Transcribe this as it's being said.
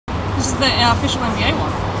This is the official NBA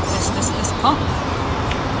one. This pump.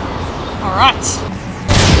 All right.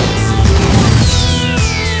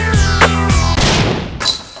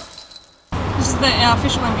 This is the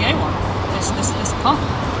official NBA one. This pump.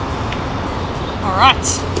 All right.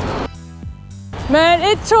 Man,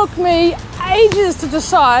 it took me ages to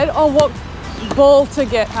decide on what ball to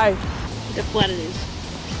get. Hey, Deflated is.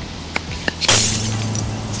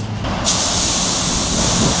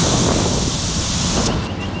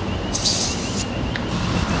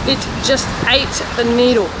 it just ate the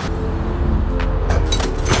needle.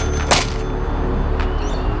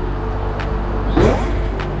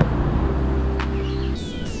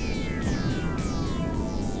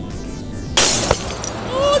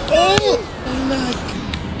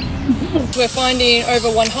 We're finding over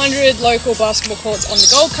 100 local basketball courts on the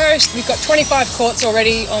Gold Coast. We've got 25 courts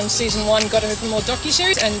already on season 1 Gotta Hoop 'Em All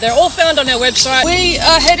docu-series, and they're all found on our website. We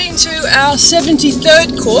are heading to our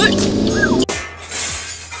 73rd court.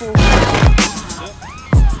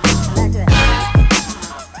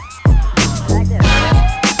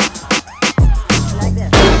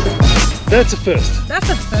 That's a first. That's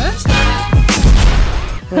a first.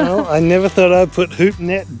 Well, I never thought I'd put hoop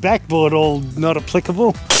net backboard all not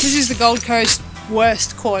applicable. This is the Gold Coast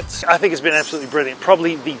worst courts. I think it's been absolutely brilliant.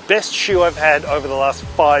 Probably the best shoe I've had over the last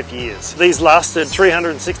 5 years. These lasted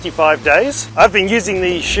 365 days. I've been using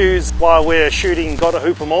these shoes while we're shooting Gotta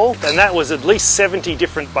Hoop 'Em All, and that was at least 70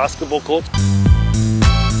 different basketball courts.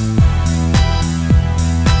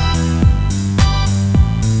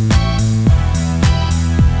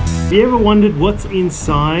 Have you ever wondered what's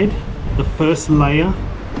inside the first layer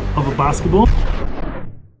of a basketball?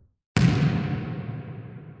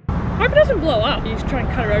 Hope it doesn't blow up. You just try and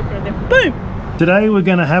cut it open and then boom! Today we're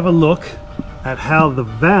going to have a look at how the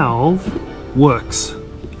valve works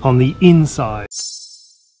on the inside.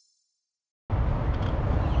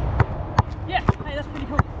 Yeah, hey, that's pretty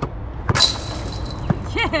cool.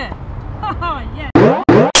 Yeah! Oh, yeah!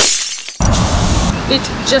 It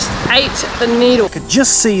just ate the needle. You could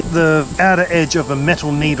just see the outer edge of a metal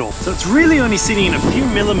needle. So it's really only sitting a few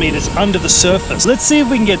millimeters under the surface. Let's see if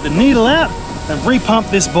we can get the needle out and repump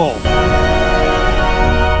this ball.